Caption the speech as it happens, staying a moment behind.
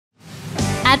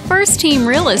At First Team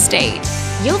Real Estate,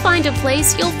 you'll find a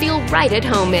place you'll feel right at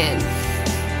home in.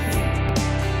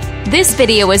 This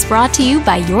video is brought to you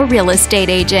by your real estate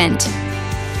agent.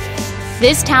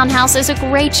 This townhouse is a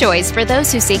great choice for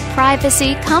those who seek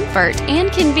privacy, comfort,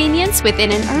 and convenience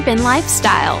within an urban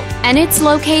lifestyle, and it's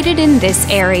located in this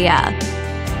area.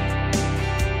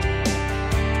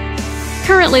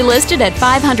 Currently listed at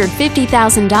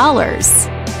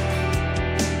 $550,000.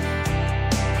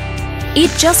 It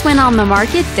just went on the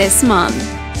market this month.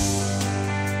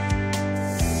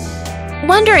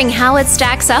 Wondering how it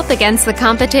stacks up against the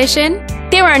competition?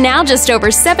 There are now just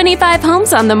over 75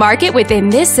 homes on the market within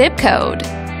this zip code.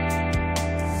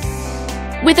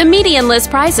 With a median list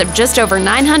price of just over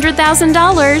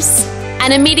 $900,000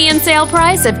 and a median sale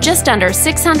price of just under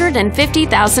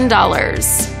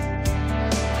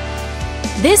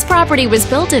 $650,000. This property was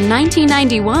built in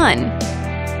 1991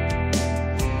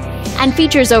 and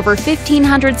features over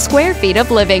 1,500 square feet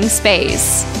of living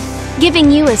space,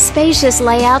 giving you a spacious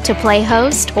layout to play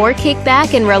host or kick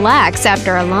back and relax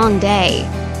after a long day.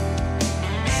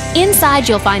 Inside,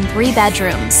 you'll find 3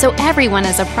 bedrooms, so everyone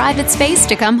has a private space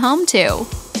to come home to,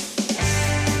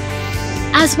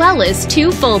 as well as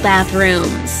 2 full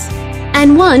bathrooms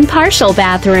and 1 partial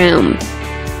bathroom.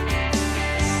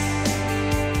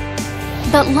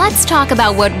 But let's talk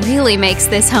about what really makes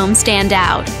this home stand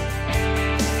out.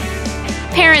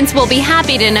 Parents will be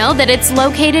happy to know that it's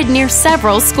located near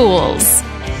several schools.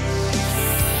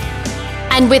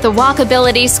 And with a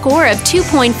walkability score of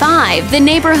 2.5, the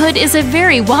neighborhood is a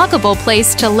very walkable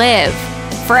place to live.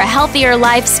 For a healthier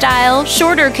lifestyle,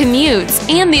 shorter commutes,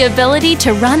 and the ability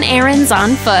to run errands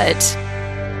on foot.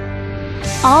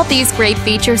 All these great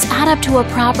features add up to a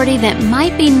property that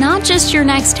might be not just your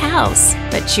next house,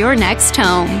 but your next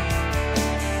home.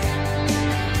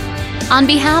 On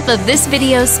behalf of this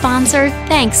video's sponsor,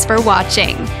 thanks for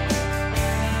watching.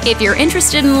 If you're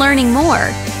interested in learning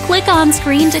more, click on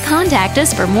screen to contact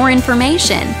us for more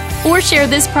information or share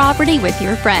this property with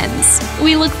your friends.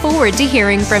 We look forward to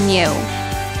hearing from you.